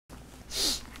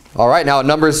All right, now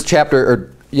Numbers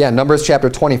chapter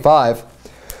 25,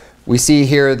 we see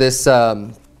here this it's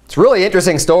a really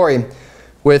interesting story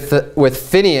with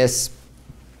Phineas.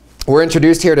 We're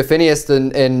introduced here to Phineas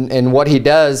and what he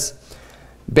does.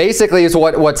 Basically, is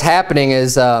what's happening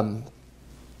is the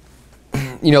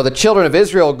children of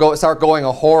Israel start going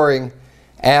a-whoring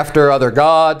after other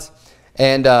gods,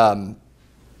 and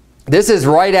this is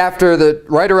right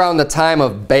around the time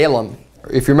of Balaam.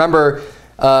 If you remember,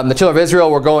 the children of Israel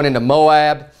were going into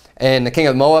Moab, and the king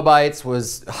of the Moabites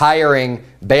was hiring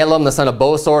Balaam, the son of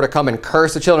Bosor, to come and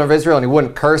curse the children of Israel, and he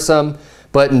wouldn't curse them,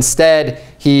 but instead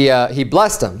he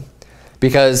blessed them,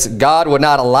 because God would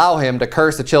not allow him to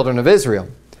curse the children of Israel.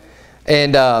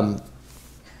 And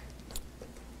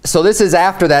so this is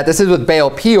after that. This is with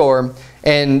Baal Peor,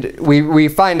 and we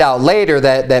find out later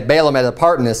that Balaam had a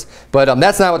part in this, but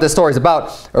that's not what this story's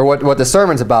about, or what the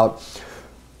sermon's about.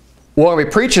 What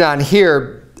we're preaching on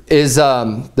here is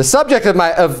the subject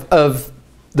of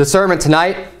the sermon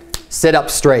tonight. Sit up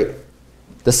straight.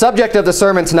 The subject of the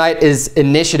sermon tonight is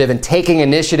initiative, and taking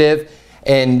initiative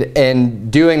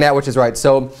and doing that which is right.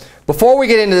 So before we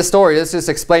get into the story, let's just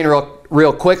explain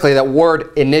real quickly that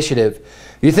word initiative.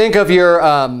 You think of your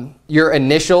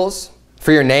initials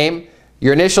for your name.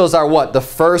 Your initials are what? The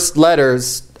first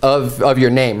letters of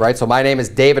your name, right? So my name is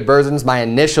David Berzins. My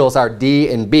initials are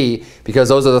D and B because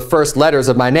those are the first letters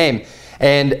of my name.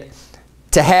 And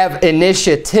to have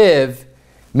initiative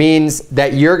means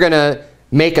that you're going to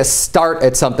make a start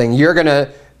at something. You're going to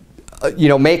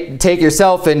take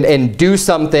yourself and do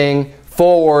something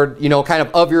forward, kind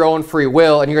of your own free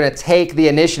will, and you're going to take the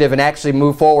initiative and actually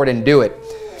move forward and do it.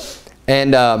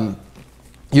 And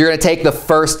you're going to take the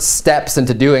first steps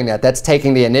into doing that. That's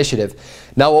taking the initiative.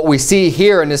 Now what we see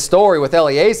here in this story with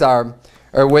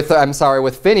with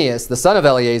Phineas, the son of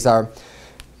Eleazar,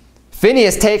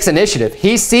 Phineas takes initiative.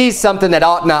 He sees something that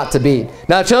ought not to be.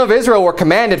 Now the children of Israel were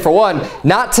commanded, for one,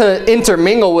 not to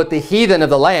intermingle with the heathen of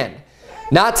the land,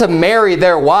 not to marry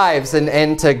their wives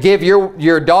and to give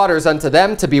your daughters unto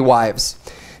them to be wives.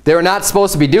 They were not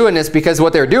supposed to be doing this, because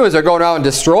what they were doing is they're going around and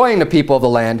destroying the people of the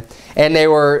land, and they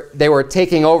were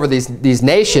taking over these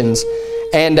nations.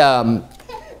 And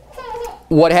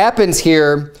what happens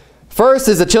here first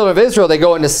is the children of Israel, they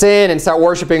go into sin and start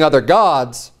worshiping other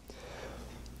gods.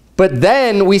 But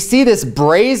then we see this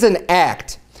brazen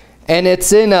act, and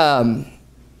it's in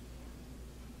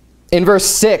verse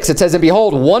 6. It says, "And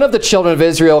behold, one of the children of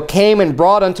Israel came and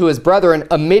brought unto his brethren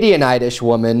a Midianitish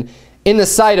woman, in the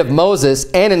sight of Moses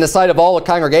and in the sight of all the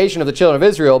congregation of the children of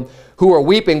Israel, who were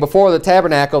weeping before the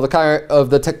tabernacle of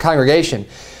the congregation."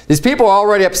 These people are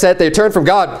already upset. They turn from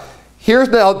God. Here's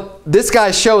now, this guy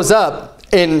shows up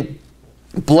in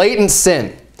blatant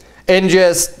sin and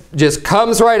just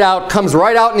comes right out in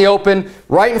the open,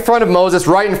 right in front of Moses,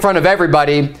 right in front of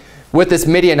everybody, with this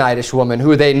Midianitish woman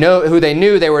who they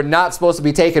knew they were not supposed to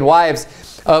be taking wives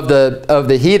of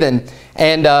the heathen.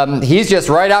 And he's just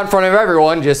right out in front of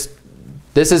everyone,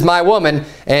 this is my woman,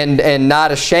 and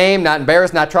not ashamed, not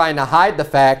embarrassed, not trying to hide the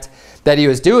fact that he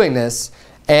was doing this.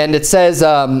 And it says,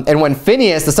 and when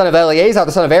Phineas, the son of Eleazar,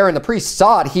 the son of Aaron, the priest,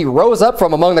 saw it, he rose up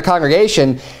from among the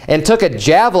congregation and took a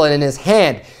javelin in his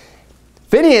hand.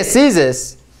 Phineas sees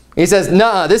this. He says,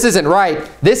 "Nuh-uh, this isn't right.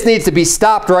 This needs to be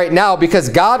stopped right now," because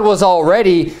God was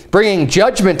already bringing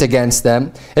judgment against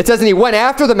them. It says, "And he went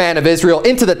after the man of Israel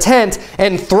into the tent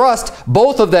and thrust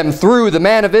both of them through, the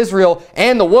man of Israel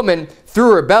and the woman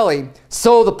through her belly.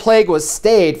 So the plague was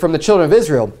stayed from the children of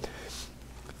Israel."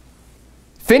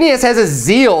 Phineas has a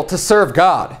zeal to serve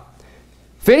God.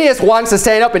 Phineas wants to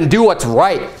stand up and do what's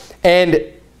right. And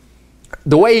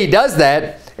the way he does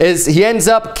that is he ends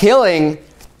up killing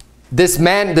this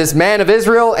man of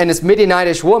Israel and this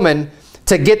Midianitish woman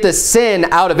to get the sin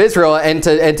out of Israel and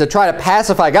to try to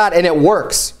pacify God, and it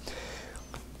works.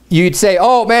 You'd say,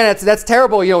 "Oh man, that's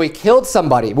terrible. He killed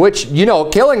somebody," which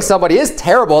killing somebody is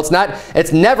terrible.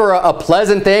 It's never a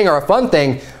pleasant thing or a fun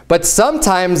thing, but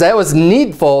sometimes that was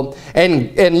needful.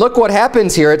 And look what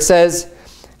happens here. It says,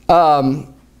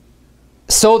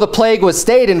 "So the plague was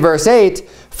stayed," in verse 8,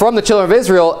 "from the children of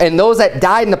Israel, and those that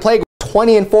died in the plague were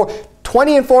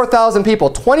 24,000 people.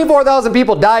 24,000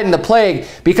 people died in the plague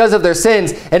because of their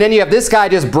sins." And then you have this guy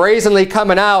just brazenly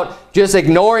coming out, just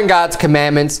ignoring God's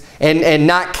commandments and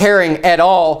not caring at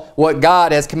all what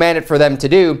God has commanded for them to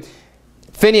do.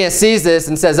 Phineas sees this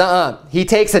and says, He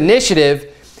takes initiative.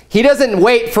 He doesn't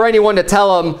wait for anyone to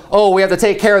tell him, "Oh, we have to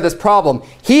take care of this problem."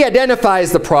 He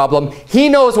identifies the problem. He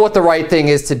knows what the right thing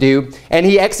is to do, and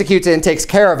he executes it and takes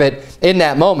care of it in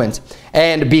that moment.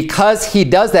 And because he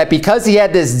does that, because he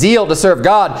had this zeal to serve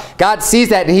God, God sees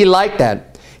that and he liked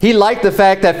that. He liked the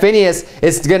fact that Phineas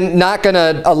is not going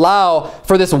to allow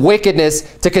for this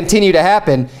wickedness to continue to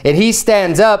happen. And he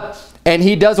stands up and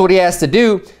he does what he has to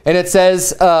do. And it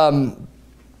says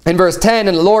in verse 10,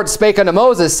 and the Lord spake unto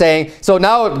Moses, saying, so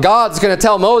now God's going to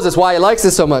tell Moses why he likes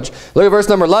this so much. Look at verse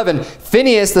number 11.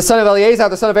 Phineas, the son of Eleazar,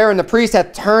 the son of Aaron, the priest,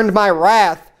 hath turned my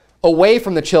wrath away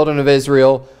from the children of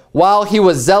Israel, while he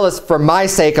was zealous for my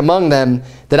sake among them,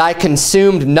 that I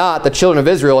consumed not the children of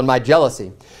Israel in my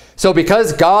jealousy. So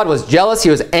because God was jealous, he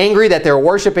was angry that they were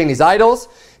worshiping these idols.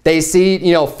 They see,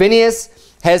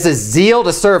 Phineas has this zeal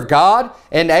to serve God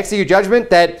and execute judgment,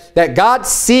 that God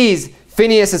sees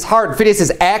Phineas' heart,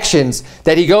 Phineas' actions,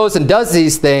 that he goes and does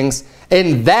these things,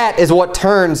 and that is what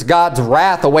turns God's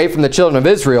wrath away from the children of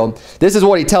Israel. This is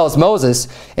what he tells Moses.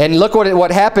 And look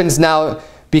what happens now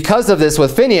because of this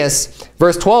with Phineas.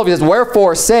 Verse 12, he says,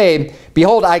 wherefore say,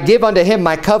 behold, I give unto him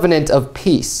my covenant of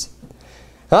peace.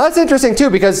 Now that's interesting too,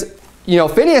 because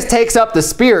Phineas takes up the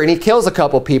spear and he kills a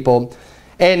couple people,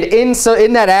 and in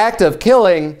that act of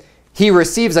killing, he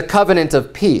receives a covenant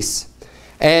of peace.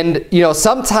 And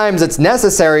sometimes it's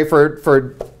necessary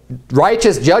for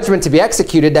righteous judgment to be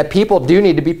executed, that people do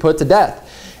need to be put to death.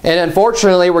 And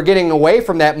unfortunately, we're getting away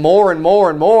from that more and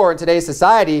more and more in today's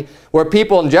society, where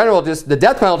people in general, the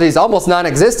death penalty is almost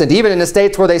non-existent. Even in the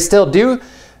states where they still do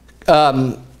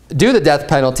the death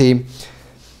penalty,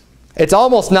 it's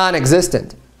almost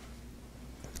non-existent.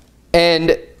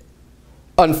 And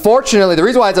unfortunately, the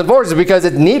reason why it's unfortunate is because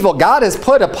it's needful. God has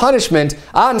put a punishment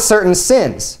on certain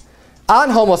sins,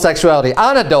 on homosexuality,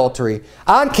 on adultery,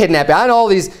 on kidnapping, on all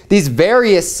these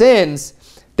various sins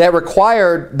that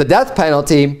require the death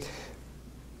penalty.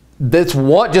 That's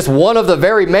just one of the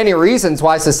very many reasons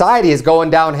why society is going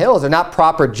downhill. They're not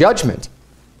proper judgment.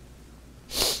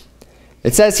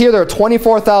 It says here there are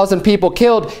 24,000 people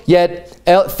killed, yet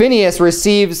Phineas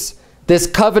receives this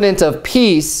covenant of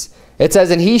peace. It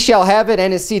says, and he shall have it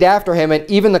and his seed after him, and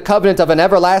even the covenant of an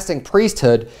everlasting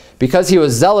priesthood, because he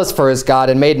was zealous for his God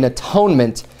and made an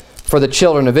atonement for the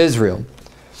children of Israel.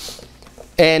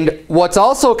 And what's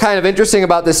also kind of interesting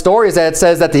about this story is that it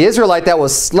says that the Israelite that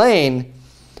was slain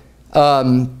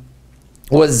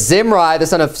was Zimri, the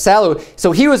son of Salu.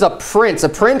 So he was a prince. A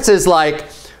prince is like,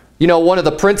 one of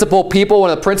the principal people, one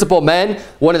of the principal men,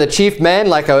 one of the chief men,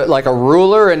 like a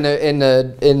ruler in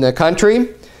the country.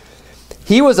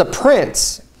 He was a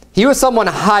prince. He was someone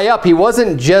high up. He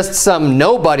wasn't just some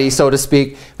nobody, so to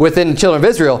speak, within the children of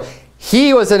Israel.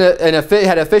 He was had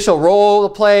an official role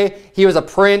to play. He was a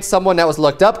prince, someone that was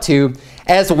looked up to,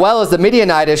 as well as the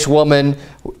Midianitish woman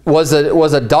was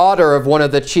a daughter of one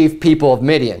of the chief people of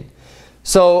Midian.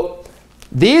 So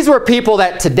these were people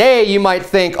that today you might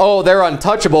think, oh, they're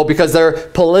untouchable because they're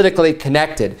politically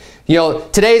connected.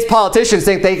 Today's politicians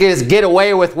think they can just get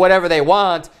away with whatever they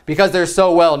want because they're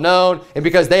so well known and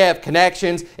because they have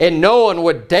connections, and no one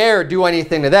would dare do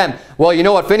anything to them. Well, you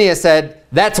know what Phineas said?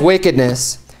 That's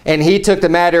wickedness. And he took the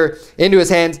matter into his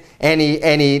hands, and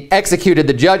he executed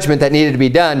the judgment that needed to be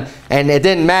done. And it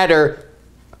didn't matter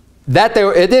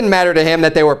it didn't matter to him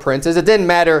that they were princes. It didn't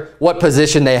matter what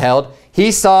position they held.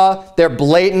 He saw their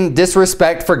blatant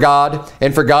disrespect for God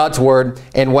and for God's word,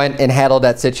 and went and handled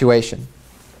that situation.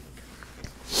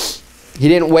 He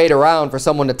didn't wait around for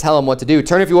someone to tell him what to do.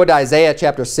 Turn, if you would, to Isaiah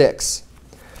chapter 6.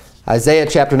 Isaiah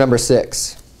chapter number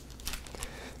 6.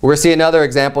 We're going to see another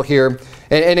example here.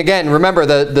 And again, remember,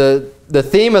 the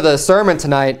theme of the sermon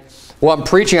tonight, what I'm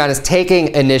preaching on, is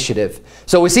taking initiative.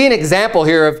 So we see an example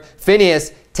here of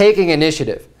Phineas taking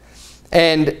initiative.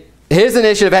 And his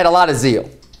initiative had a lot of zeal.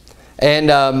 And,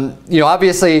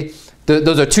 obviously,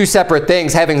 those are two separate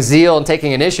things, having zeal and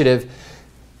taking initiative.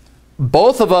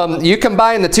 Both of them, you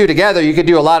combine the two together, you could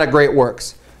do a lot of great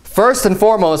works. First and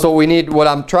foremost, what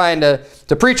I'm trying to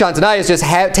preach on tonight is just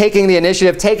taking the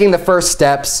initiative, taking the first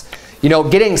steps,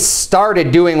 getting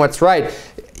started doing what's right.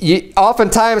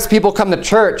 Oftentimes people come to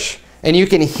church and you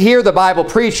can hear the Bible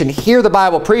preach and hear the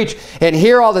Bible preach and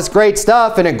hear all this great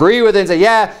stuff and agree with it and say,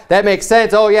 yeah, that makes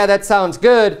sense. Oh yeah, that sounds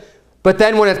good. But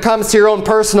then when it comes to your own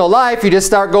personal life, you just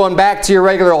start going back to your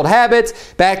regular old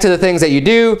habits, back to the things that you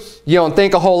do. You don't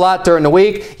think a whole lot during the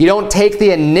week. You don't take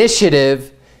the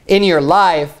initiative in your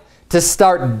life to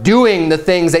start doing the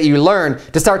things that you learn,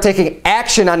 to start taking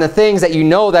action on the things that you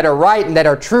know that are right and that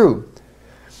are true.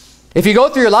 If you go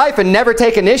through your life and never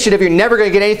take initiative, you're never going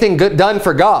to get anything good done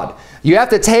for God. You have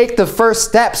to take the first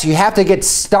steps. You have to get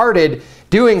started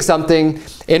doing something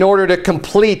in order to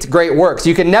complete great works.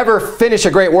 You can never finish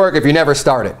a great work if you never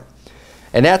started.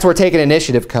 And that's where taking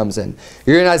initiative comes in.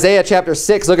 You're in Isaiah chapter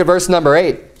 6. Look at verse number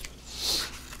 8.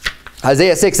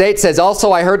 Isaiah 6:8 says,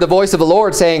 also I heard the voice of the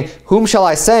Lord saying, whom shall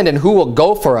I send, and who will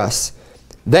go for us?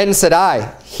 Then said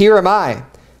I, Here am I,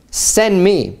 send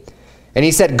me. And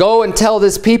he said, Go and tell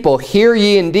this people, Hear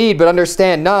ye indeed, but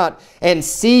understand not, and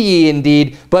see ye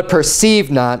indeed, but perceive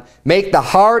not. Make the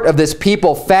heart of this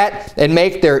people fat, and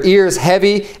make their ears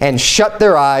heavy, and shut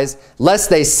their eyes, lest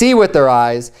they see with their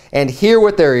eyes, and hear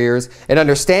with their ears, and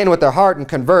understand with their heart, and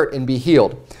convert, and be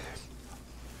healed.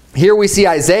 Here we see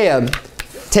Isaiah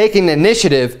taking the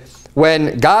initiative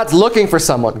when God's looking for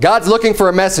someone. God's looking for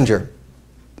a messenger.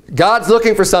 God's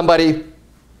looking for somebody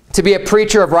to be a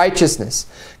preacher of righteousness.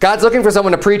 God's looking for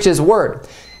someone to preach his word.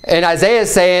 And Isaiah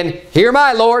is saying, Here am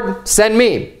I, Lord, send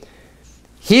me.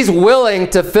 He's willing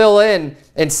to fill in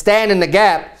and stand in the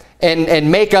gap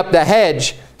and make up the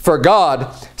hedge for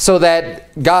God so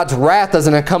that God's wrath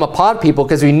doesn't come upon people,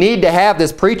 because we need to have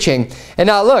this preaching. And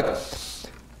now look,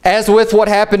 as with what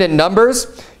happened in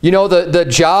Numbers, you know, the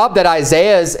job that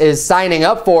Isaiah is signing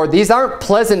up for, these aren't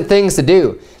pleasant things to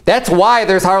do. That's why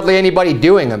there's hardly anybody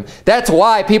doing them. That's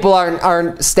why people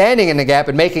aren't standing in the gap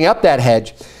and making up that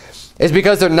hedge. Is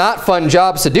because they're not fun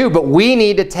jobs to do. But we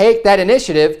need to take that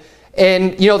initiative.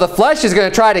 And, you know, the flesh is going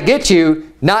to try to get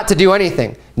you not to do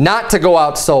anything. Not to go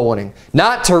out soul winning.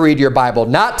 Not to read your Bible.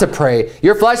 Not to pray.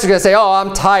 Your flesh is going to say, Oh,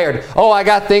 I'm tired. Oh, I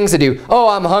got things to do. Oh,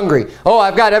 I'm hungry. Oh,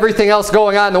 I've got everything else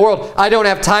going on in the world. I don't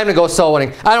have time to go soul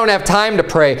winning. I don't have time to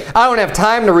pray. I don't have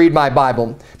time to read my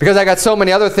Bible because I got so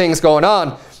many other things going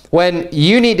on. When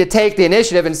you need to take the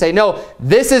initiative and say, no,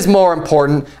 this is more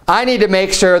important. I need to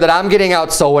make sure that I'm getting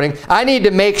out soul winning. I need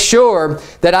to make sure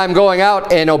that I'm going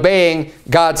out and obeying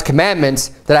God's commandments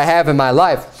that I have in my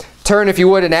life. Turn, if you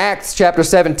would, in Acts chapter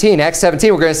 17. Acts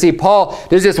 17, we're going to see Paul.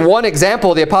 There's just one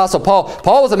example of the Apostle Paul.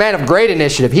 Paul was a man of great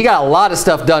initiative. He got a lot of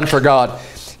stuff done for God.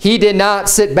 He did not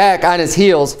sit back on his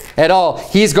heels at all.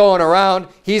 He's going around.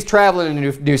 He's traveling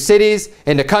to new cities,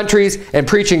 into countries, and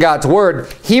preaching God's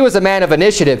word. He was a man of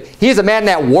initiative. He's a man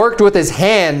that worked with his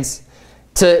hands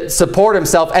to support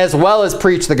himself, as well as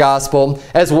preach the gospel,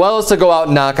 as well as to go out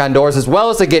and knock on doors, as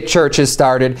well as to get churches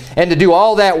started. And to do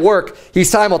all that work, he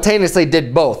simultaneously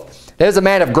did both. There's a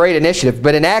man of great initiative.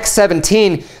 But in Acts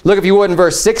 17, look if you would in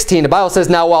verse 16, the Bible says,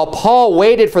 Now while Paul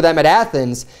waited for them at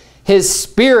Athens, his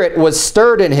spirit was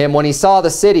stirred in him when he saw the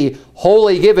city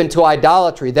wholly given to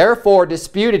idolatry. Therefore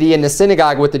disputed he in the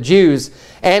synagogue with the Jews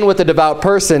and with the devout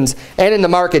persons, and in the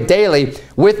market daily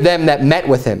with them that met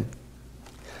with him.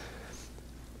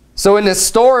 So in this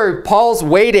story, Paul's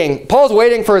waiting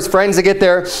for his friends to get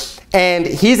there, and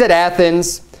he's at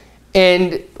Athens.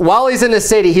 And while he's in the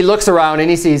city, he looks around and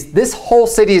he sees this whole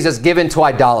city is just given to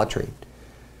idolatry.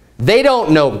 They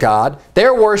don't know God.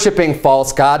 They're worshiping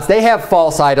false gods. They have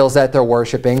false idols that they're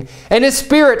worshiping. And his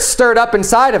spirit stirred up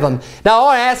inside of him. Now I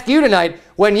want to ask you tonight,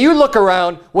 when you look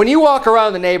around, when you walk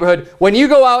around the neighborhood, when you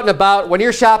go out and about, when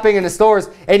you're shopping in the stores,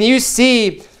 and you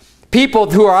see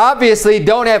people who are obviously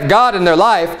don't have God in their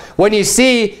life, when you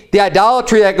see the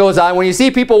idolatry that goes on, when you see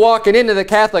people walking into the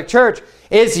Catholic Church,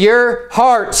 is your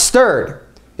heart stirred?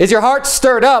 Is your heart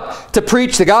stirred up to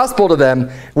preach the gospel to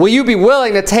them? Will you be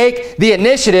willing to take the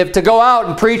initiative to go out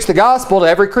and preach the gospel to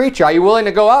every creature? Are you willing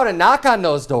to go out and knock on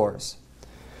those doors?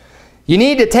 You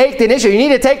need to take the initiative. You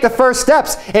need to take the first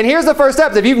steps. And here's the first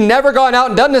steps. If you've never gone out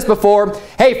and done this before,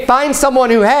 hey, find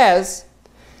someone who has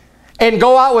and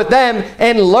go out with them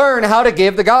and learn how to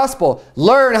give the gospel.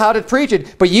 Learn how to preach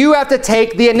it. But you have to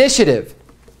take the initiative.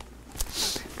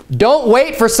 Don't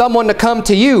wait for someone to come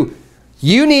to you.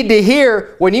 You need to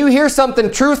hear, when you hear something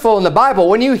truthful in the Bible,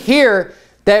 when you hear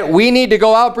that we need to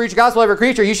go out and preach the gospel to every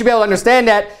creature, you should be able to understand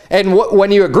that. And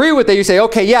when you agree with it, you say,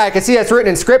 okay, yeah, I can see that's written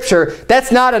in Scripture.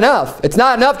 That's not enough. It's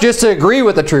not enough just to agree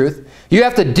with the truth. You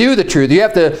have to do the truth. You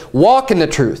have to walk in the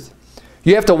truth.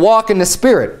 You have to walk in the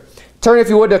Spirit. Turn, if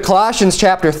you would, to Colossians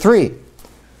chapter 3.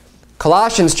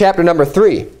 Colossians chapter number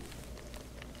 3.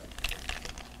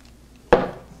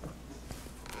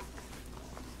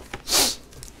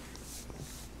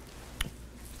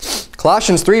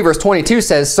 Colossians 3 verse 22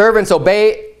 says, Servants,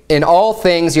 obey in all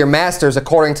things your masters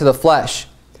according to the flesh,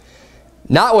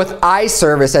 not with eye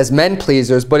service as men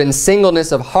pleasers, but in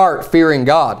singleness of heart, fearing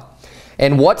God.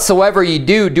 And whatsoever ye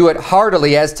do, do it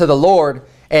heartily as to the Lord,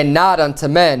 and not unto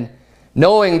men,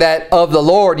 knowing that of the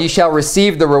Lord ye shall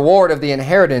receive the reward of the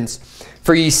inheritance,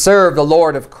 for ye serve the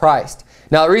Lord of Christ.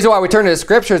 Now the reason why we turn to the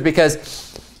Scripture is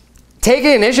because taking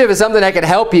initiative is something that can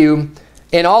help you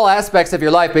in all aspects of your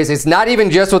life, basically. It's not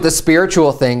even just with the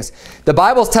spiritual things. The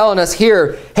Bible's telling us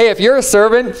here, hey, if you're a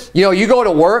servant, you know, you go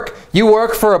to work, you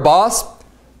work for a boss,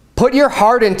 put your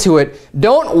heart into it.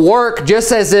 Don't work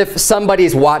just as if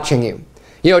somebody's watching you.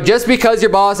 You know, just because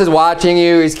your boss is watching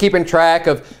you, he's keeping track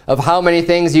of how many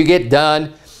things you get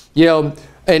done. You know,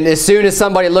 and as soon as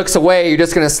somebody looks away, you're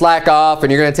just going to slack off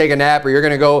and you're going to take a nap, or you're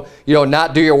going to go,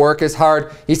 not do your work as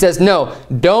hard. He says, no,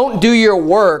 don't do your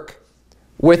work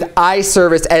with eye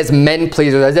service as men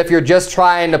pleasers, as if you're just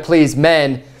trying to please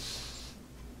men.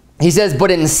 He says, but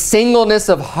in singleness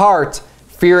of heart,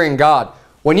 fearing God.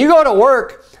 When you go to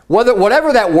work,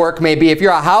 whatever that work may be, if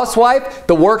you're a housewife,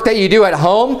 the work that you do at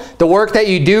home, the work that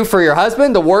you do for your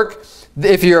husband, the work,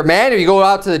 if you're a man, if you go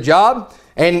out to the job,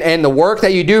 and the work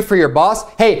that you do for your boss,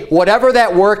 hey, whatever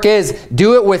that work is,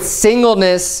 do it with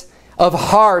singleness of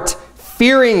heart,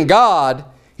 fearing God.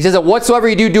 He says that whatsoever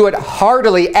you do, do it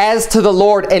heartily as to the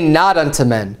Lord and not unto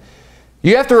men.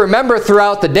 You have to remember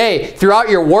throughout the day, throughout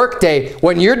your work day,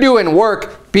 when you're doing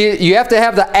work, you have to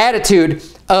have the attitude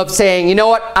of saying, you know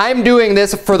what, I'm doing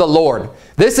this for the Lord.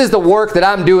 This is the work that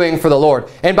I'm doing for the Lord.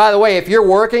 And by the way, if you're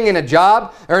working in a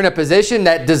job or in a position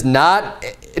that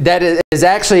is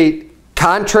actually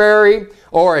contrary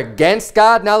or against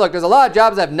God. Now look, there's a lot of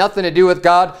jobs that have nothing to do with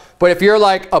God, but if you're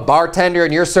like a bartender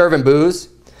and you're serving booze,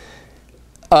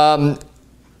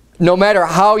 no matter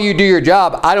how you do your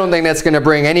job, I don't think that's going to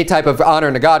bring any type of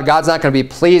honor to God. God's not going to be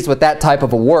pleased with that type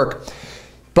of a work.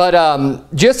 But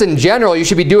just in general, you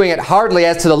should be doing it heartily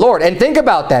as to the Lord. And think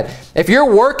about that. If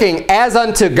you're working as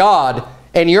unto God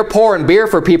and you're pouring beer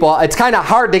for people, it's kind of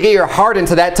hard to get your heart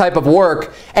into that type of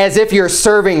work as if you're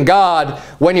serving God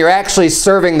when you're actually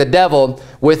serving the devil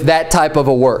with that type of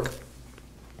a work.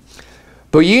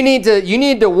 But you need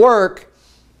to work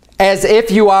as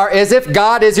if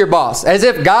God is your boss, as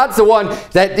if God's the one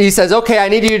that he says, okay, I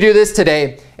need you to do this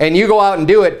today, and you go out and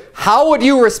do it. How would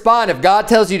you respond if God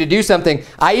tells you to do something?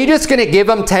 Are you just going to give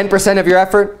him 10% of your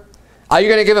effort? Are you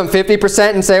going to give him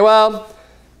 50% and say, well,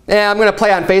 yeah, I'm going to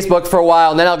play on Facebook for a while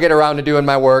and then I'll get around to doing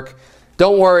my work.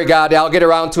 Don't worry, God, I'll get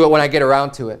around to it when I get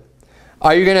around to it.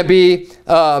 Are you going to be,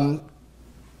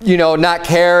 not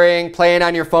caring, playing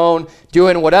on your phone,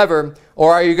 doing whatever?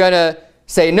 Or are you going to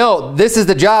say, no, this is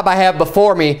the job I have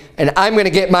before me and I'm going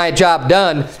to get my job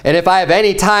done. And if I have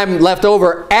any time left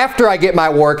over after I get my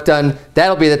work done,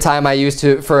 that'll be the time I use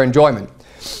for enjoyment.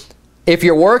 If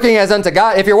you're working as unto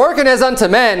God, if you're working as unto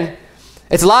men,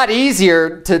 it's a lot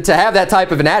easier to have that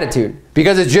type of an attitude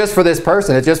because it's just for this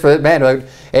person. It's just for that man.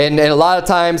 And a lot of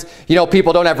times,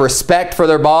 people don't have respect for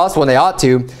their boss when they ought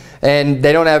to. And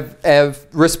they don't have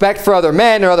respect for other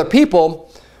men or other people.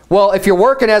 Well, if you're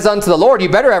working as unto the Lord, you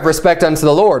better have respect unto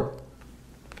the Lord.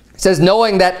 It says,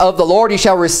 knowing that of the Lord ye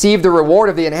shall receive the reward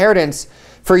of the inheritance,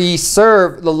 for ye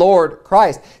serve the Lord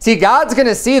Christ. See, God's going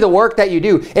to see the work that you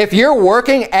do. If you're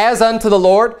working as unto the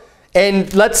Lord,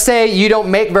 and let's say you don't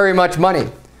make very much money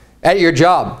at your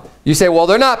job. You say, well,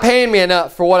 they're not paying me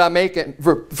enough for what I'm making,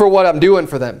 for what I'm doing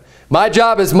for them. My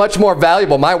job is much more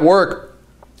valuable. My work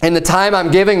and the time I'm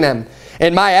giving them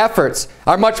and my efforts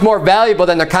are much more valuable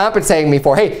than they're compensating me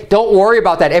for. Hey, don't worry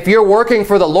about that. If you're working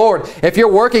for the Lord, if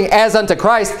you're working as unto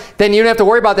Christ, then you don't have to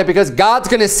worry about that because God's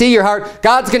going to see your heart.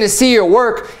 God's going to see your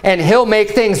work and he'll make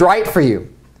things right for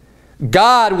you.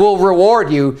 God will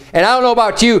reward you. And I don't know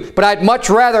about you, but I'd much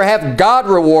rather have God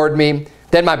reward me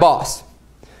than my boss.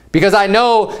 Because I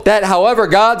know that however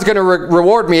God's going to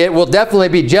reward me, it will definitely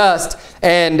be just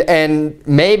and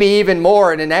maybe even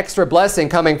more and an extra blessing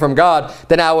coming from God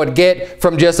than I would get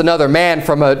from just another man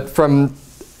from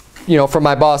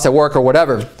my boss at work or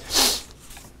whatever.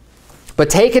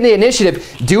 But taking the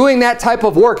initiative, doing that type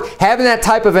of work, having that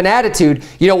type of an attitude,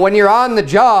 when you're on the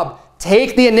job,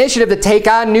 take the initiative to take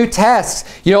on new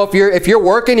tasks. If you're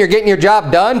working, you're getting your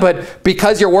job done, but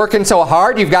because you're working so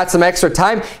hard, you've got some extra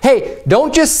time. Hey,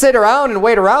 don't just sit around and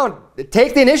wait around.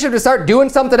 Take the initiative to start doing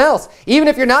something else. Even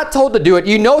if you're not told to do it,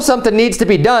 you know something needs to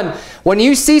be done. When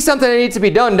you see something that needs to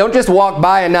be done, don't just walk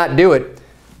by and not do it.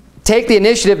 Take the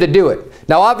initiative to do it.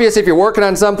 Now, obviously, if you're working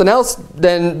on something else,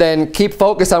 then keep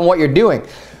focused on what you're doing.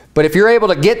 But if you're able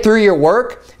to get through your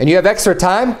work and you have extra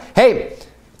time, hey,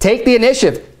 take the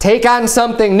initiative. Take on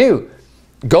something new.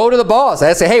 Go to the boss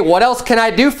and say, hey, what else can I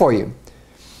do for you?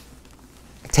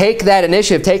 Take that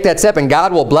initiative, take that step, and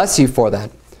God will bless you for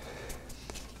that.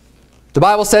 The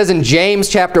Bible says in James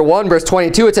chapter 1, verse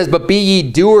 22, it says, but be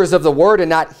ye doers of the word and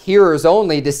not hearers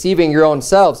only, deceiving your own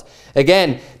selves.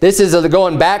 Again, this is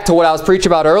going back to what I was preaching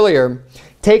about earlier.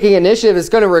 Taking initiative is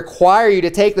going to require you to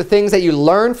take the things that you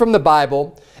learn from the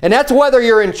Bible, and that's whether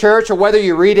you're in church or whether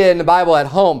you read it in the Bible at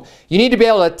home. You need to be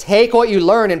able to take what you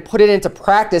learn and put it into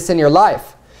practice in your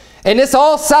life. And this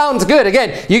all sounds good.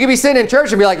 Again, you can be sitting in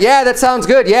church and be like, yeah, that sounds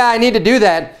good. Yeah, I need to do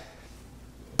that.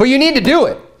 But you need to do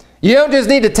it. You don't just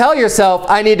need to tell yourself,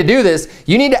 I need to do this.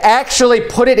 You need to actually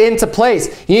put it into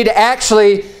place. You need to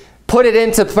actually put it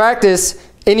into practice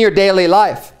in your daily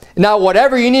life. Now,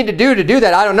 whatever you need to do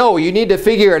that, I don't know. You need to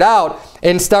figure it out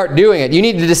and start doing it. You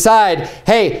need to decide,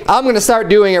 hey, I'm going to start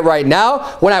doing it right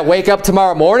now. When I wake up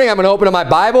tomorrow morning, I'm going to open up my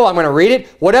Bible. I'm going to read it.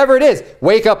 Whatever it is,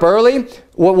 wake up early.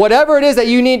 Whatever it is that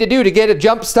you need to do to get a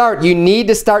jump start, you need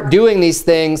to start doing these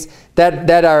things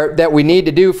that we need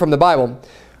to do from the Bible.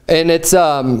 And it's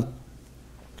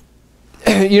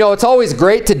you know, it's always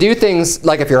great to do things,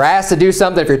 like if you're asked to do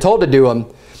something, if you're told to do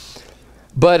them,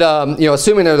 but you know,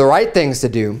 assuming they're the right things to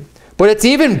do. But it's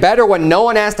even better when no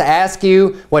one has to ask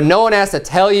you, when no one has to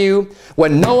tell you,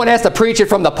 when no one has to preach it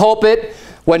from the pulpit,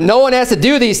 when no one has to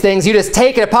do these things. You just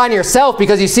take it upon yourself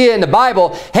because you see it in the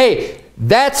Bible. Hey,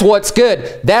 that's what's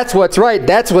good. That's what's right.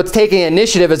 That's what taking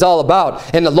initiative is all about.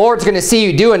 And the Lord's going to see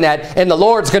you doing that, and the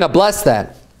Lord's going to bless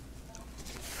that.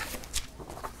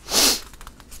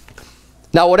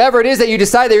 Now, whatever it is that you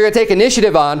decide that you're going to take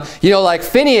initiative on, you know, like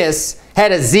Phineas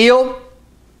had a zeal,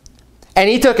 and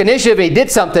he took initiative and he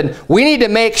did something. We need to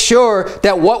make sure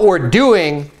that what we're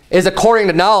doing is according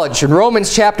to knowledge. In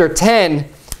Romans chapter 10,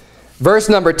 verse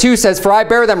number 2 says, "For I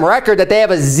bear them record that they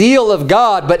have a zeal of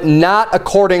God, but not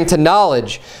according to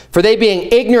knowledge. For they, being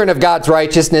ignorant of God's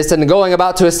righteousness and going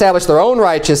about to establish their own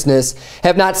righteousness,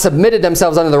 have not submitted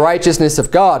themselves unto the righteousness of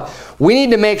God." We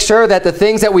need to make sure that the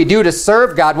things that we do to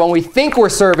serve God, when we think we're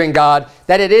serving God,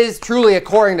 that it is truly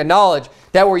according to knowledge,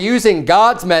 that we're using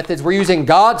God's methods, we're using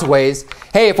God's ways.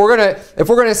 Hey, if we're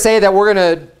gonna say that we're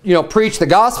gonna, you know, preach the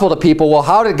gospel to people, well,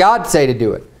 how did God say to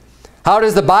do it? How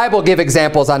does the Bible give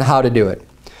examples on how to do it?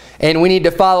 And we need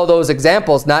to follow those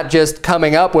examples, not just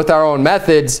coming up with our own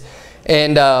methods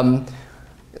and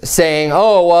saying,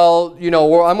 oh, well, you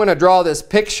know, I'm going to draw this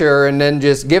picture and then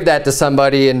just give that to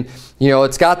somebody, and, you know,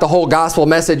 it's got the whole gospel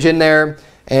message in there.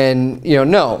 And, you know,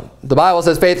 no. The Bible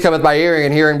says faith cometh by hearing,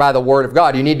 and hearing by the word of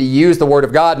God. You need to use the word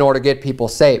of God in order to get people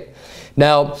saved.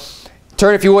 Now,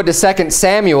 turn, if you would, to 2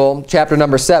 Samuel chapter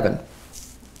number 7.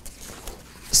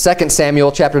 2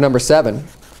 Samuel chapter number 7.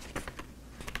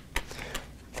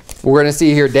 We're going to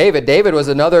see here David. David was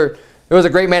another, it was a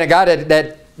great man of God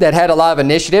that had a lot of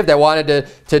initiative, that wanted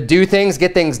to do things,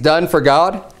 get things done for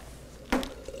God.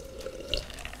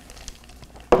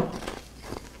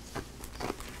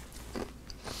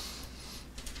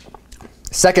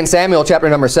 Second Samuel chapter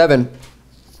number 7.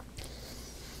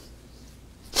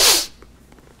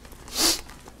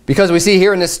 Because we see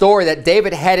here in this story that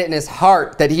David had it in his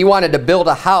heart that he wanted to build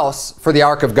a house for the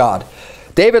ark of God.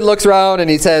 David looks around and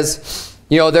he says,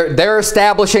 you know, they're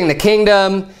establishing the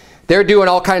kingdom. They're doing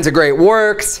all kinds of great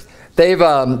works. They've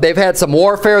had some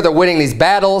warfare. They're winning these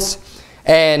battles.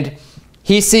 And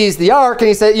he sees the ark and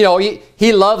he said, you know,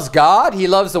 he loves God. He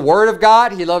loves the word of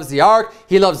God. He loves the ark.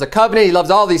 He loves the covenant. He loves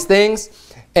all these things.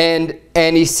 And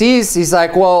he sees, he's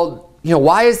like, well, you know,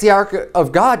 why is the ark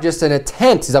of God just in a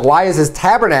tent? He's like, why is this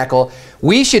tabernacle?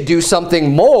 We should do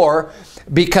something more,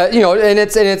 because, you know, and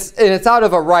it's out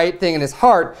of a right thing in his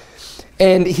heart.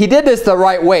 And he did this the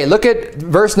right way. Look at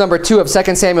verse number 2 of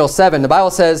 2 Samuel 7. The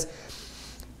Bible says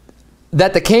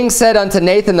that the king said unto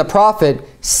Nathan the prophet,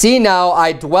 "See now,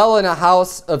 I dwell in a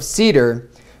house of cedar,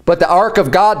 but the ark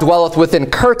of God dwelleth within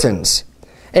curtains."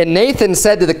 And Nathan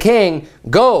said to the king,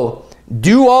 "Go,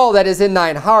 do all that is in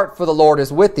thine heart, for the Lord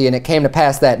is with thee." And it came to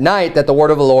pass that night that the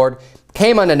word of the Lord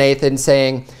came unto Nathan,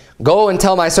 saying, "Go and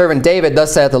tell my servant David,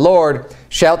 thus saith the Lord,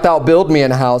 shalt thou build me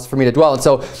an house for me to dwell." And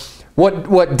so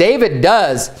what David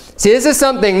does, see, this is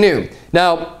something new.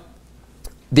 Now,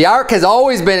 the ark has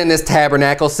always been in this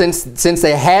tabernacle since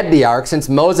they had the ark, since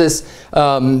Moses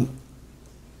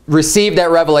received that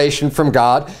revelation from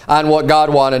God on what God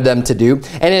wanted them to do.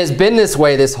 And it has been this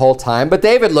way this whole time. But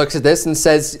David looks at this and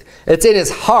says it's in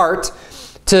his heart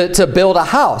to build a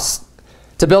house.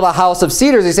 To build a house of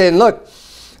cedars. He's saying, look,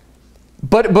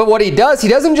 but what he does, he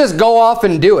doesn't just go off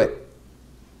and do it.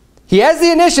 He has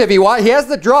the initiative. He has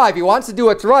the drive. He wants to do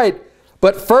what's right.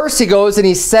 But first he goes and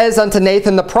he says unto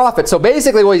Nathan the prophet. So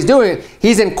basically what he's doing,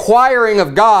 he's inquiring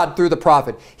of God through the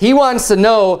prophet. He wants to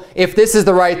know if this is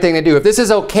the right thing to do. If this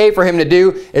is okay for him to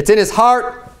do. It's in his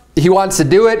heart. He wants to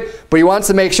do it. But he wants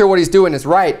to make sure what he's doing is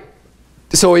right.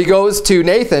 So he goes to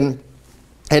Nathan.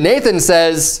 And Nathan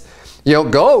says, you know,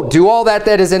 go, do all that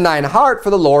is in thine heart, for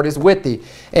the Lord is with thee.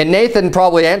 And Nathan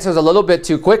probably answers a little bit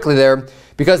too quickly there,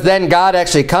 because then God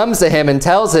actually comes to him and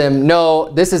tells him, no,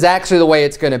 this is actually the way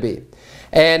it's going to be.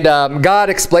 And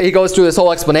he goes through this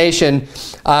whole explanation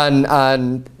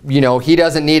on you know, he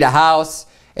doesn't need a house,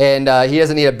 and he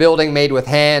doesn't need a building made with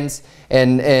hands,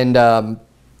 and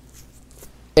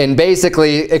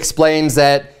basically explains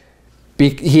that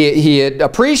he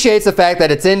appreciates the fact that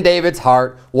it's in David's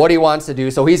heart, what he wants to do.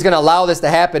 So he's going to allow this to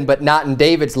happen, but not in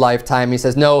David's lifetime. He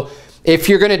says, no, if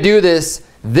you're going to do this,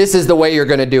 this is the way you're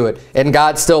going to do it. And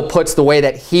God still puts the way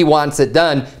that he wants it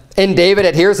done And David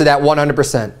adheres to that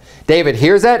 100%. David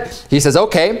hears that. He says,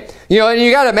 okay. You know, and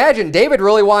you got to imagine, David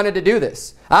really wanted to do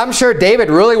this. I'm sure David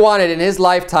really wanted in his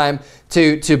lifetime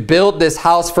to build this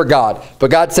house for God.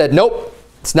 But God said, nope,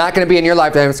 it's not going to be in your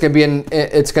lifetime. It's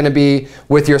going to be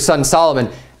with your son Solomon.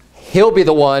 He'll be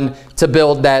the one to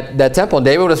build that temple. And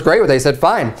David was great with it. He said,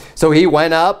 fine. So he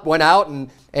went out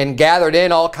and gathered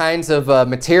in all kinds of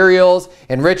materials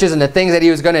and riches and the things that he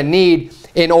was going to need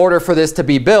in order for this to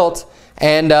be built.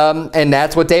 And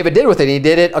that's what David did with it. He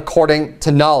did it according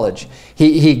to knowledge.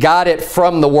 He got it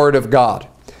from the Word of God.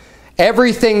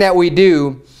 Everything that we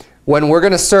do when we're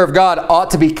going to serve God ought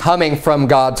to be coming from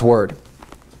God's Word.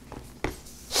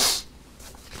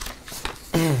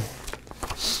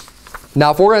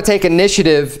 Now, if we're going to take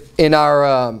initiative in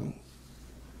our...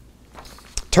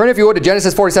 turn, if you would, to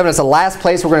Genesis 47. It's the last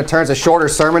place we're going to turn. It's a shorter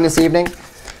sermon this evening.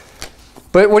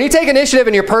 But when you take initiative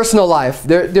in your personal life,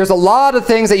 there's a lot of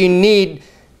things that you need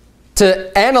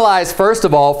to analyze, first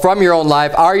of all, from your own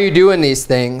life. Are you doing these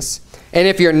things? And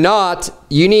if you're not,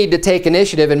 you need to take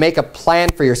initiative and make a plan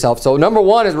for yourself. So number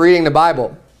one is reading the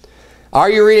Bible. Are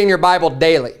you reading your Bible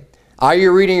daily? Are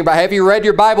you reading your Bible? Have you read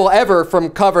your Bible ever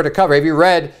from cover to cover? Have you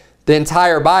read the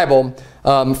entire Bible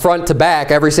front to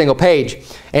back, every single page?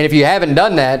 And if you haven't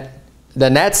done that,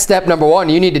 then that's step number one.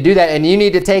 You need to do that, and you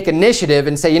need to take initiative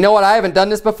and say, you know what, I haven't done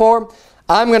this before.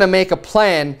 I'm going to make a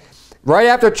plan. Right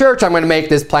after church, I'm going to make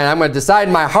this plan. I'm going to decide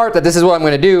in my heart that this is what I'm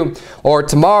going to do, or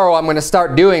tomorrow I'm going to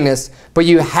start doing this. But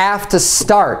you have to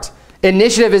start.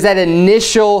 Initiative is that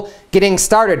initial getting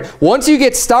started. Once you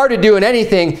get started doing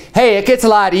anything, hey, it gets a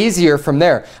lot easier from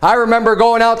there. I remember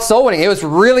going out soul winning. It was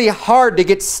really hard to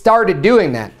get started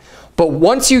doing that. But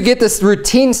once you get this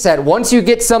routine set, once you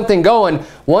get something going,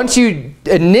 once you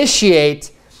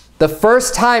initiate the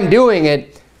first time doing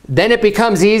it, then it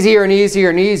becomes easier and easier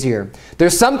and easier.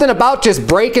 There's something about just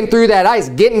breaking through that ice,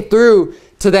 getting through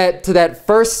to that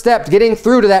first step, getting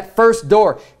through to that first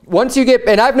door. Once you get,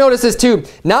 and I've noticed this too,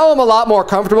 now I'm a lot more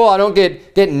comfortable. I don't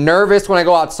get nervous when I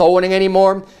go out soul winning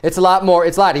anymore. It's a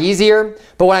lot easier.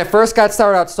 But when I first got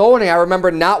started out soul winning, I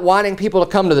remember not wanting people to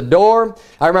come to the door.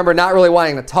 I remember not really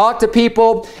wanting to talk to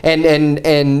people and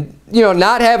you know,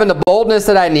 not having the boldness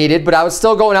that I needed, but I was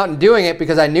still going out and doing it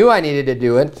because I knew I needed to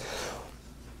do it.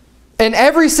 And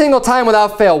every single time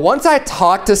without fail, once I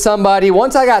talked to somebody,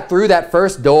 once I got through that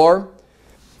first door,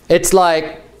 it's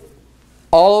like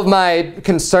all of my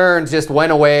concerns just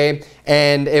went away,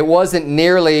 and it wasn't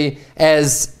nearly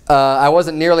as I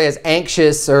wasn't nearly as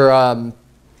anxious or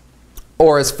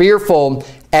as fearful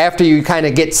after you kind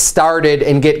of get started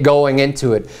and get going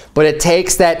into it. But it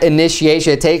takes that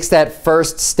initiation. It takes that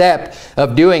first step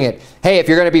of doing it. Hey, if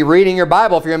you're going to be reading your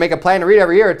Bible, if you're going to make a plan to read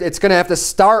every year, it's going to have to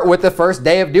start with the first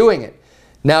day of doing it.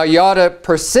 Now, you ought to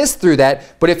persist through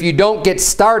that, but if you don't get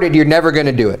started, you're never going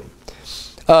to do it.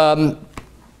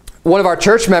 One of our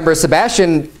church members,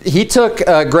 Sebastian, he took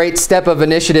a great step of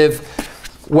initiative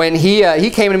when he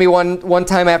came to me one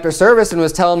time after service and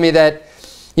was telling me that,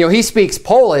 you know, he speaks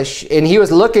Polish, and he was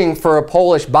looking for a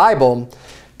Polish Bible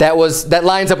that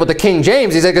lines up with the King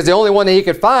James. He said because the only one that he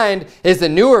could find is the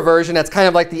newer version that's kind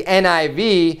of like the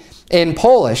NIV in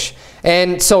Polish.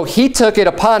 And so he took it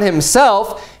upon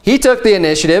himself. He took the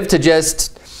initiative to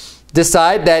just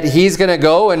decide that he's going to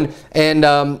go and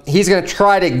he's going to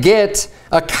try to get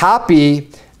a copy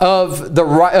of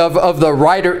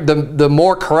the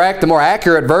more correct, the more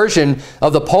accurate version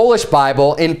of the Polish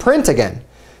Bible in print again.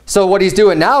 So what he's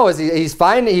doing now is he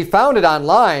found it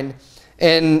online,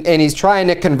 and he's trying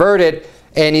to convert it,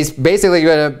 and he's basically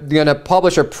going to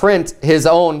publish or print his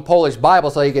own Polish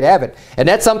Bible so he could have it. And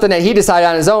that's something that he decided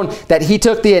on his own, that he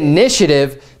took the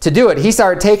initiative to do it. He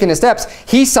started taking the steps.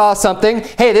 He saw something.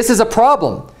 Hey, this is a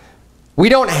problem. We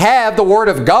don't have the Word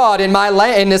of God in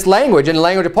this language, in the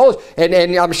language of Polish. And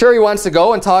I'm sure he wants to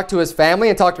go and talk to his family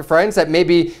and talk to friends that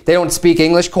maybe they don't speak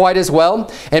English quite as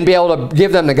well and be able to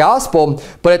give them the gospel.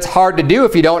 But it's hard to do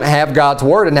if you don't have God's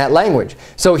Word in that language.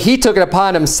 So he took it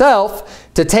upon himself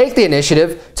to take the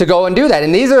initiative to go and do that.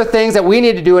 And these are the things that we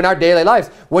need to do in our daily lives.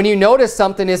 When you notice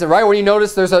something isn't right, when you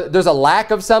notice there's a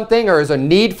lack of something or there's a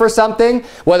need for something,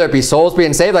 whether it be souls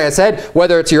being saved, like I said,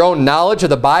 whether it's your own knowledge of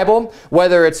the Bible,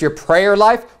 whether it's your prayer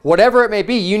life, whatever it may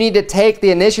be, you need to take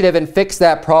the initiative and fix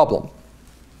that problem.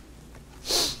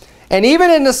 And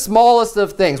even in the smallest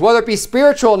of things, whether it be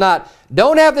spiritual or not,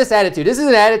 don't have this attitude. This is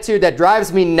an attitude that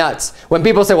drives me nuts when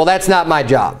people say, well, that's not my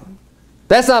job.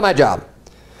 That's not my job.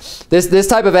 This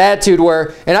type of attitude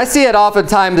where, and I see it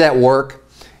oftentimes at work,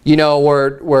 you know,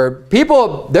 where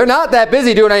people, they're not that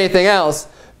busy doing anything else,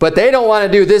 but they don't want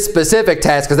to do this specific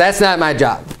task because that's not my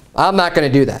job. I'm not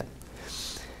going to do that.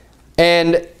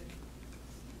 And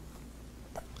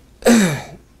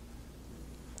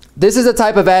This is a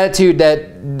type of attitude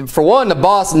that, for one, the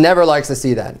boss never likes to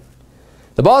see that.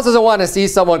 The boss doesn't want to see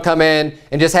someone come in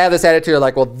and just have this attitude of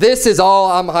like, well, this is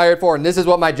all I'm hired for and this is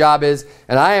what my job is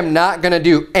and I am not going to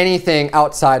do anything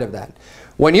outside of that.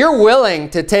 When you're willing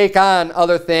to take on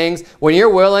other things, when you're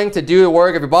willing to do the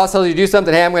work, if your boss tells you to do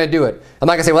something, hey, I'm going to do it. I'm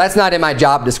not going to say, well, that's not in my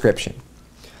job description.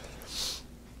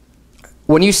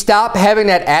 When you stop having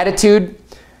that attitude,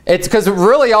 it's because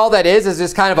really all that is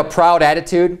just kind of a proud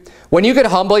attitude. When you could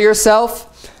humble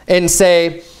yourself and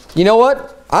say, you know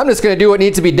what, I'm just going to do what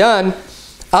needs to be done.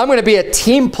 I'm going to be a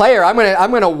team player. I'm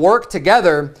going to work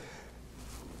together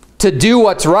to do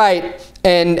what's right.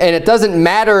 And it doesn't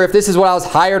matter if this is what I was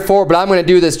hired for, but I'm going to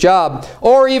do this job.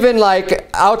 Or even like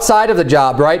outside of the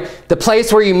job, right? The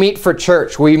place where you meet for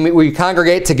church, where you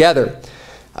congregate together.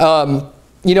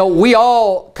 You know, we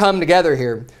all come together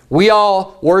here. We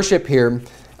all worship here.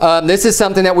 This is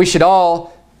something that we should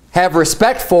all have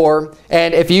respect for.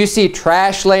 And if you see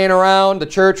trash laying around the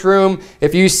church room,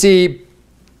 if you see,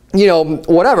 you know,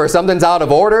 whatever, something's out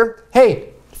of order, hey,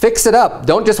 fix it up.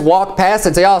 Don't just walk past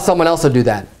and say, oh, someone else will do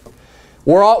that.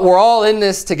 We're all in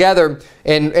this together,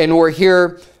 and we're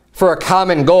here for a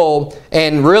common goal.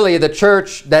 And really, the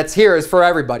church that's here is for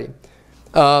everybody.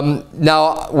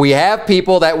 Now, we have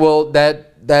people that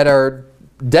are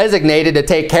designated to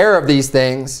take care of these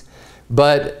things,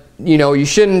 but you know, you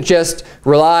shouldn't just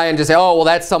rely and just say, oh, well,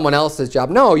 that's someone else's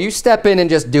job. No, you step in and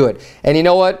just do it. And you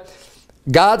know what?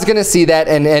 God's going to see that,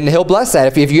 and He'll bless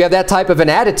that. If you have that type of an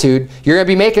attitude, you're going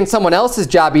to be making someone else's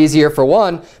job easier, for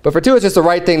one, but for two, it's just the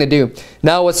right thing to do.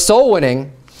 Now, with soul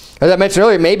winning, as I mentioned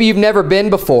earlier, maybe you've never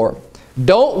been before.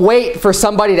 Don't wait for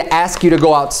somebody to ask you to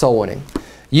go out soul winning.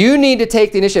 You need to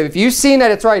take the initiative. If you've seen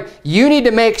that it's right, you need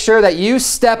to make sure that you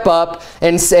step up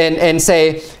and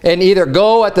say, and either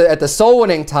go at the soul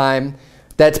winning time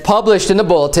that's published in the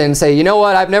bulletin and say, you know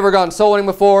what, I've never gone soul winning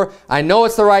before. I know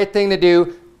it's the right thing to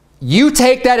do. You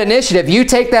take that initiative. You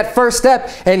take that first step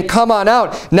and come on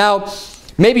out. Now,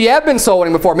 maybe you have been soul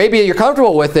winning before. Maybe you're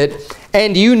comfortable with it,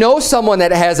 and you know someone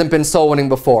that hasn't been soul winning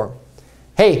before.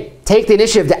 Hey, take the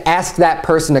initiative to ask that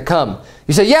person to come.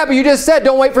 You say, yeah, but you just said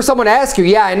don't wait for someone to ask you.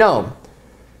 Yeah, I know.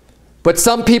 But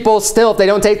some people still, if they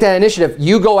don't take that initiative,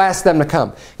 you go ask them to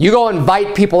come. You go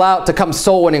invite people out to come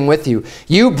soul winning with you.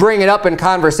 You bring it up in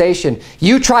conversation.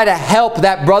 You try to help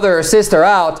that brother or sister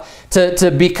out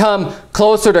to become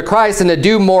closer to Christ and to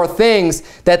do more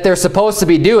things that they're supposed to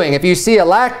be doing. If you see a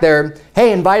lack there,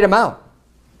 hey, invite them out.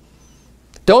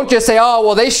 Don't just say, oh,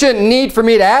 well, they shouldn't need for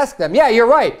me to ask them. Yeah, you're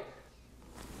right.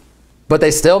 But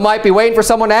they still might be waiting for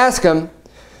someone to ask them.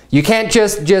 You can't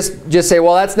just say,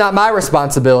 well, that's not my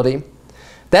responsibility.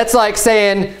 That's like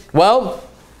saying, well,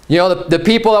 you know, the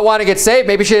people that want to get saved,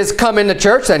 maybe should just come into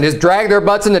church then, just drag their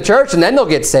butts in the church and then they'll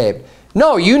get saved.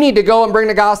 No, you need to go and bring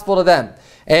the gospel to them.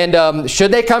 And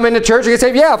should they come into church and get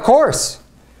saved? Yeah, of course.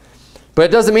 But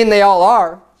it doesn't mean they all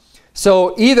are.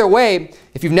 So either way,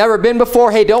 if you've never been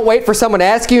before, hey, don't wait for someone to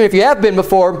ask you. And if you have been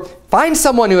before, find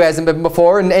someone who hasn't been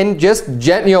before and just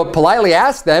politely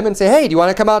ask them and say, hey, do you want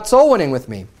to come out soul winning with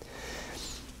me?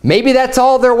 Maybe that's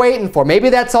all they're waiting for. Maybe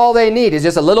that's all they need is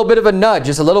just a little bit of a nudge,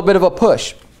 just a little bit of a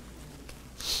push.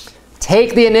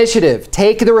 Take the initiative.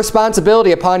 Take the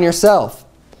responsibility upon yourself.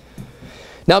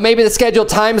 Now, maybe the scheduled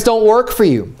times don't work for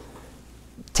you.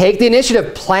 Take the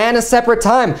initiative. Plan a separate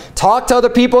time. Talk to other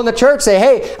people in the church. Say,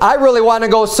 hey, I really want to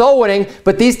go soul winning,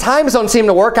 but these times don't seem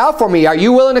to work out for me. Are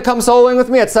you willing to come soul winning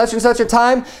with me at such and such a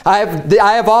time? I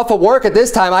have off of work at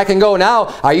this time. I can go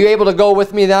now. Are you able to go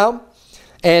with me now?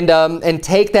 And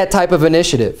take that type of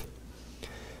initiative.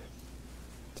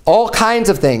 All kinds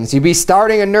of things. You'd be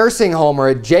starting a nursing home or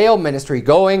a jail ministry,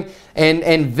 going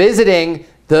and visiting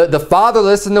the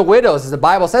fatherless and the widows, as the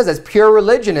Bible says, that's pure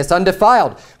religion. It's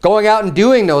undefiled. Going out and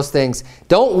doing those things.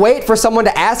 Don't wait for someone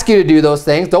to ask you to do those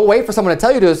things. Don't wait for someone to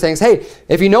tell you to do those things. Hey,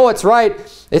 if you know what's right,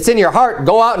 it's in your heart,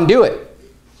 go out and do it.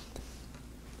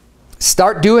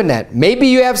 Start doing that. Maybe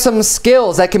you have some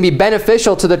skills that can be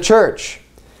beneficial to the church.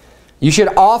 You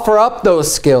should offer up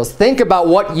those skills. Think about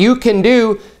what you can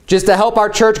do just to help our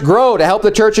church grow, to help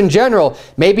the church in general.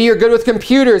 Maybe you're good with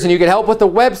computers and you could help with the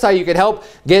website. You could help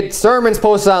get sermons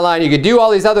posted online. You could do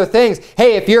all these other things.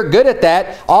 Hey, if you're good at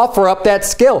that, offer up that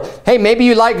skill. Hey, maybe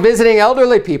you like visiting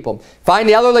elderly people. Find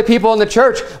the elderly people in the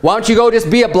church. Why don't you go just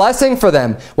be a blessing for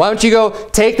them? Why don't you go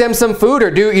take them some food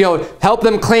or help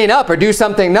them clean up or do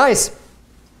something nice?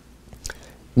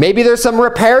 Maybe there's some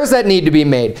repairs that need to be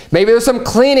made. Maybe there's some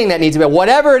cleaning that needs to be made.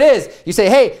 Whatever it is, you say,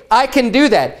 hey, I can do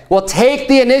that. Well, take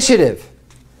the initiative.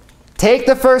 Take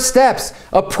the first steps.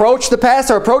 Approach the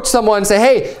pastor, approach someone and say,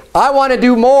 hey, I want to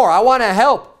do more. I want to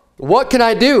help. What can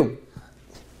I do?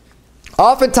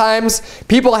 Oftentimes,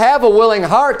 people have a willing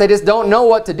heart. They just don't know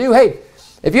what to do. Hey,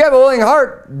 if you have a willing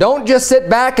heart, don't just sit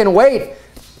back and wait.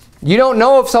 You don't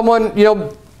know if someone,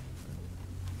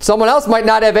 someone else might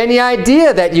not have any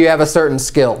idea that you have a certain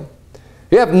skill.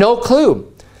 You have no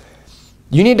clue.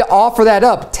 You need to offer that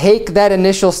up. Take that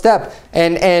initial step.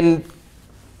 And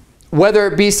whether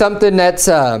it be something that's,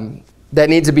 that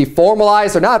needs to be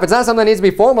formalized or not, if it's not something that needs to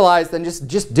be formalized, then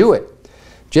just do it.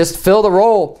 Just fill the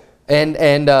role and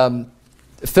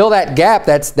fill that gap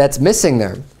that's missing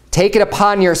there. Take it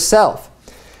upon yourself.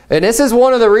 And this is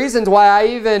one of the reasons why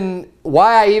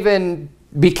I even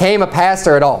became a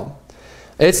pastor at all.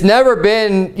 It's never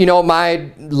been,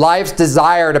 my life's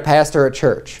desire to pastor a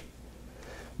church.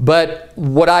 But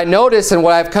what I notice and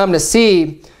what I've come to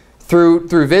see through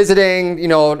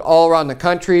visiting, all around the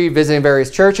country, visiting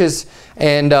various churches,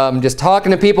 and just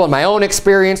talking to people in my own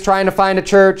experience trying to find a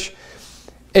church,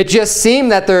 it just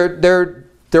seemed that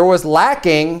there was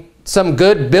lacking some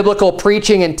good biblical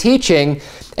preaching and teaching,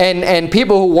 and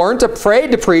people who weren't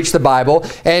afraid to preach the Bible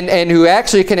and who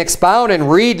actually can expound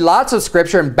and read lots of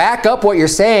scripture and back up what you're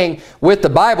saying with the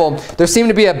Bible. There seemed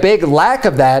to be a big lack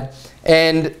of that,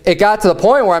 and it got to the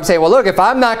point where I'm saying, well, look, if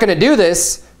I'm not going to do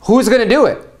this, who's going to do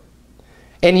it?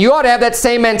 And you ought to have that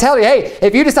same mentality. Hey,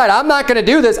 if you decide I'm not going to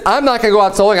do this, I'm not going to go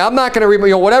out souling, I'm not going to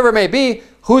read, whatever it may be,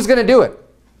 who's going to do it?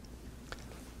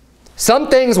 Some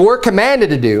things we're commanded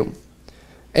to do,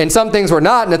 and some things we're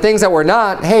not. And the things that we're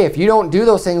not, hey, if you don't do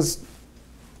those things,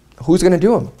 who's going to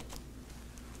do them?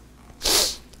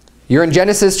 You're in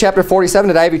Genesis chapter 47.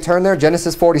 Did I have you turn there?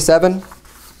 Genesis 47.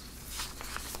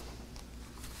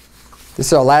 This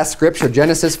is our last scripture,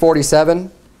 Genesis 47.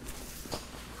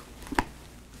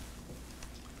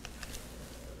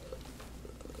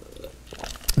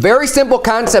 Very simple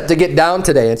concept to get down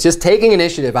today. It's just taking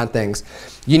initiative on things.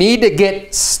 You need to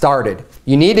get started.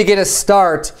 You need to get a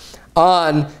start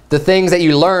on the things that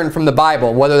you learn from the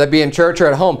Bible, whether that be in church or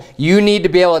at home. You need to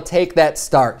be able to take that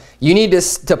start. You need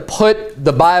to put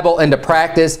the Bible into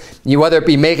practice, whether it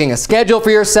be making a schedule for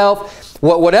yourself,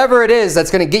 whatever it is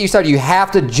that's going to get you started. You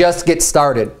have to just get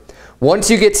started. Once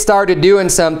you get started doing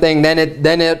something,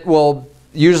 then it will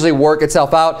usually work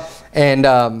itself out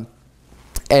and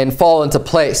fall into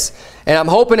place. And I'm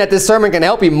hoping that this sermon can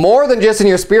help you more than just in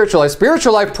your spiritual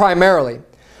life primarily,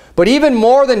 but even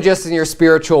more than just in your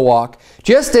spiritual walk.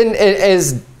 Just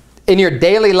in your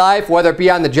daily life, whether it be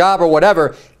on the job or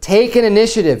whatever, take an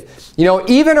initiative.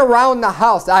 Even around the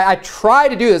house. I try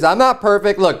to do this. I'm not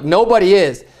perfect. Look, nobody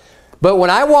is. But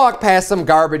when I walk past some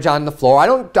garbage on the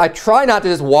floor, I try not to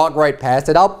just walk right past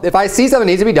it. If I see something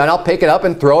that needs to be done, I'll pick it up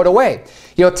and throw it away.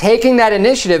 Taking that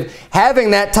initiative,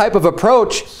 having that type of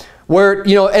approach where,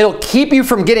 it'll keep you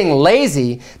from getting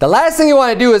lazy. The last thing you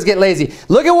want to do is get lazy.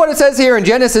 Look at what it says here in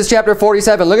Genesis chapter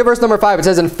 47. Look at verse number 5. It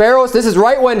says, in Pharaoh's, this is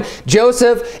right when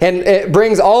Joseph and it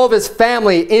brings all of his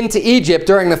family into Egypt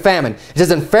during the famine. It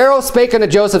says, and Pharaoh spake unto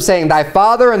Joseph, saying, thy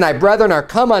father and thy brethren are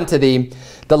come unto thee.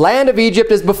 The land of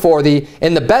Egypt is before thee.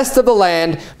 In the best of the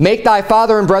land, make thy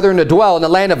father and brethren to dwell. In the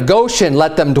land of Goshen,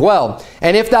 let them dwell.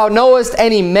 And if thou knowest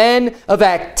any men of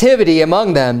activity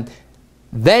among them,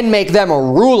 then make them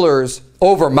rulers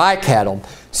over my cattle.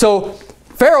 So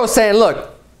Pharaoh's saying,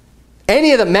 look,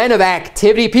 any of the men of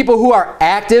activity, people who are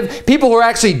active, people who are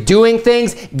actually doing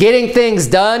things, getting things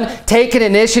done, taking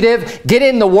initiative,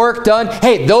 getting the work done,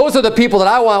 hey, those are the people that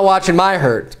I want watching my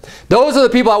herd. Those are the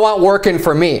people I want working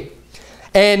for me.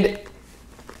 And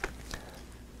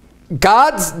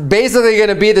God's basically going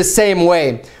to be the same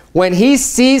way. When he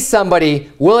sees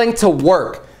somebody willing to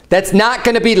work, that's not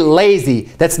going to be lazy,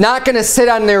 that's not going to sit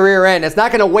on their rear end, that's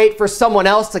not going to wait for someone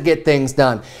else to get things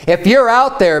done. If you're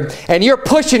out there and you're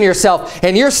pushing yourself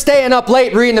and you're staying up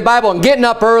late reading the Bible and getting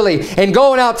up early and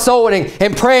going out soul winning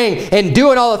and praying and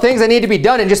doing all the things that need to be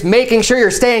done and just making sure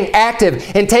you're staying active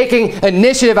and taking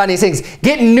initiative on these things,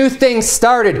 getting new things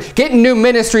started, getting new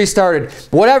ministries started,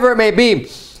 whatever it may be,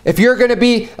 if you're going to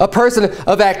be a person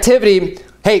of activity,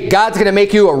 hey, God's going to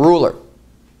make you a ruler.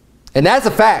 And that's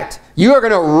a fact. You are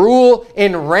going to rule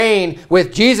and reign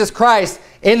with Jesus Christ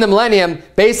in the millennium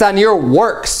based on your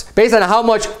works, based on how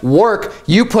much work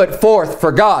you put forth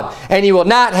for God. And you will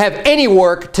not have any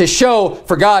work to show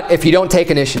for God if you don't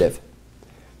take initiative,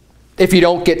 if you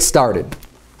don't get started.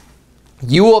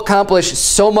 You will accomplish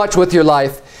so much with your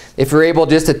life if you're able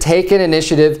just to take an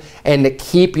initiative and to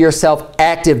keep yourself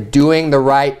active doing the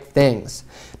right things.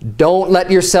 Don't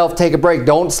let yourself take a break.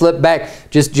 Don't slip back.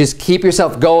 Just keep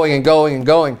yourself going and going and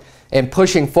going and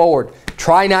pushing forward.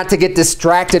 Try not to get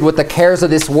distracted with the cares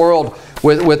of this world,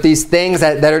 with these things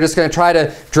that are just going to try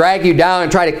to drag you down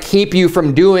and try to keep you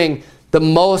from doing the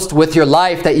most with your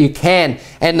life that you can.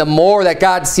 And the more that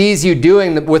God sees you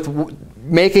doing with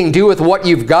making do with what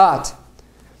you've got,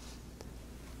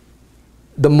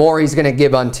 the more he's going to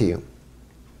give unto you.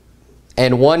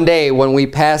 And one day when we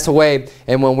pass away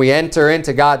and when we enter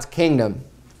into God's kingdom,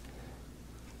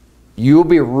 you will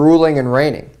be ruling and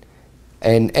reigning.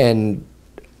 And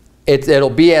it'll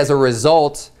be as a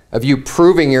result of you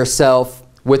proving yourself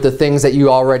with the things that you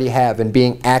already have and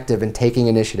being active and taking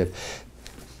initiative.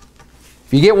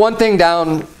 If you get one thing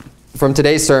down from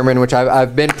today's sermon, which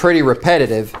I've been pretty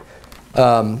repetitive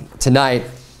tonight,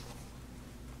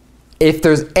 if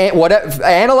there's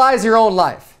analyze your own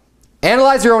life.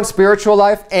 Analyze your own spiritual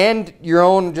life and your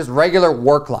own just regular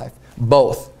work life.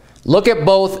 Both. Look at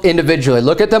both individually.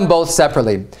 Look at them both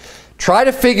separately. Try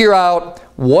to figure out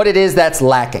what it is that's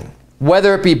lacking.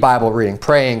 Whether it be Bible reading,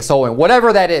 praying, soul winning,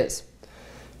 whatever that is.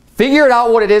 Figure it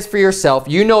out what it is for yourself.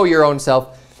 You know your own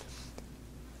self.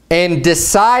 And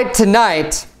decide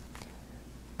tonight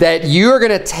that you're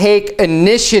going to take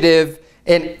initiative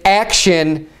and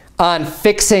action on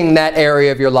fixing that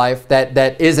area of your life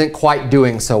that isn't quite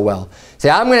doing so well. Say,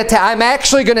 I'm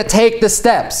actually going to take the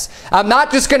steps. I'm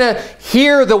not just going to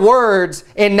hear the words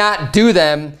and not do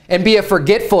them and be a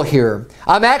forgetful hearer.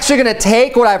 I'm actually going to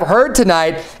take what I've heard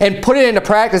tonight and put it into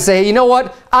practice. Say, hey, you know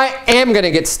what? I am going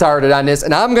to get started on this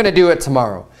and I'm going to do it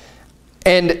tomorrow.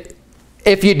 And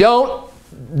if you don't,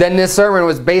 then this sermon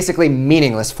was basically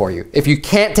meaningless for you. If you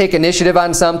can't take initiative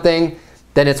on something,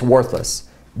 then it's worthless.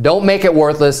 Don't make it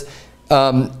worthless.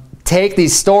 Take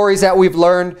these stories that we've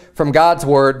learned from God's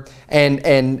Word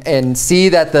and see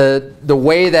that the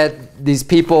way that these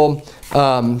people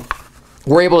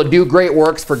were able to do great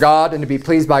works for God and to be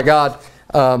pleased by God,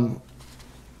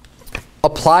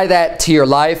 apply that to your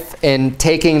life and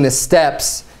taking the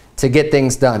steps to get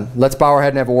things done. Let's bow our head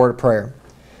and have a word of prayer.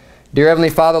 Dear Heavenly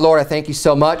Father, Lord, I thank you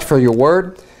so much for your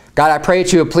Word. God, I pray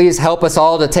that you would please help us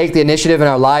all to take the initiative in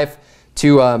our life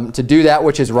to do that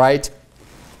which is right,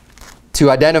 to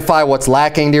identify what's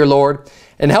lacking, dear Lord,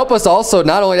 and help us also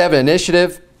not only to have an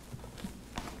initiative,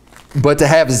 but to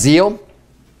have zeal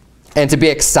and to be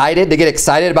excited, to get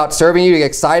excited about serving you, to get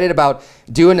excited about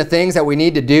doing the things that we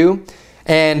need to do.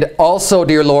 And also,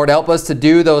 dear Lord, help us to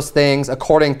do those things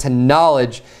according to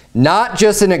knowledge, not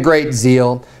just in a great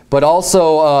zeal, but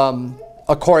also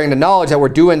according to knowledge that we're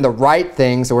doing the right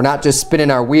things, that we're not just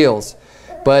spinning our wheels.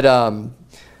 But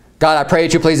God, I pray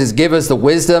that you please just give us the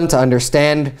wisdom to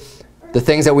understand the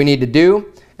things that we need to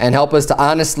do and help us to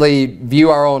honestly view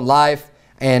our own life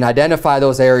and identify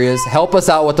those areas. Help us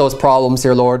out with those problems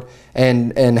here, Lord,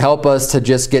 and help us to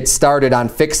just get started on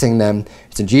fixing them.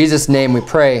 It's in Jesus' name we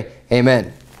pray.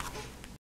 Amen.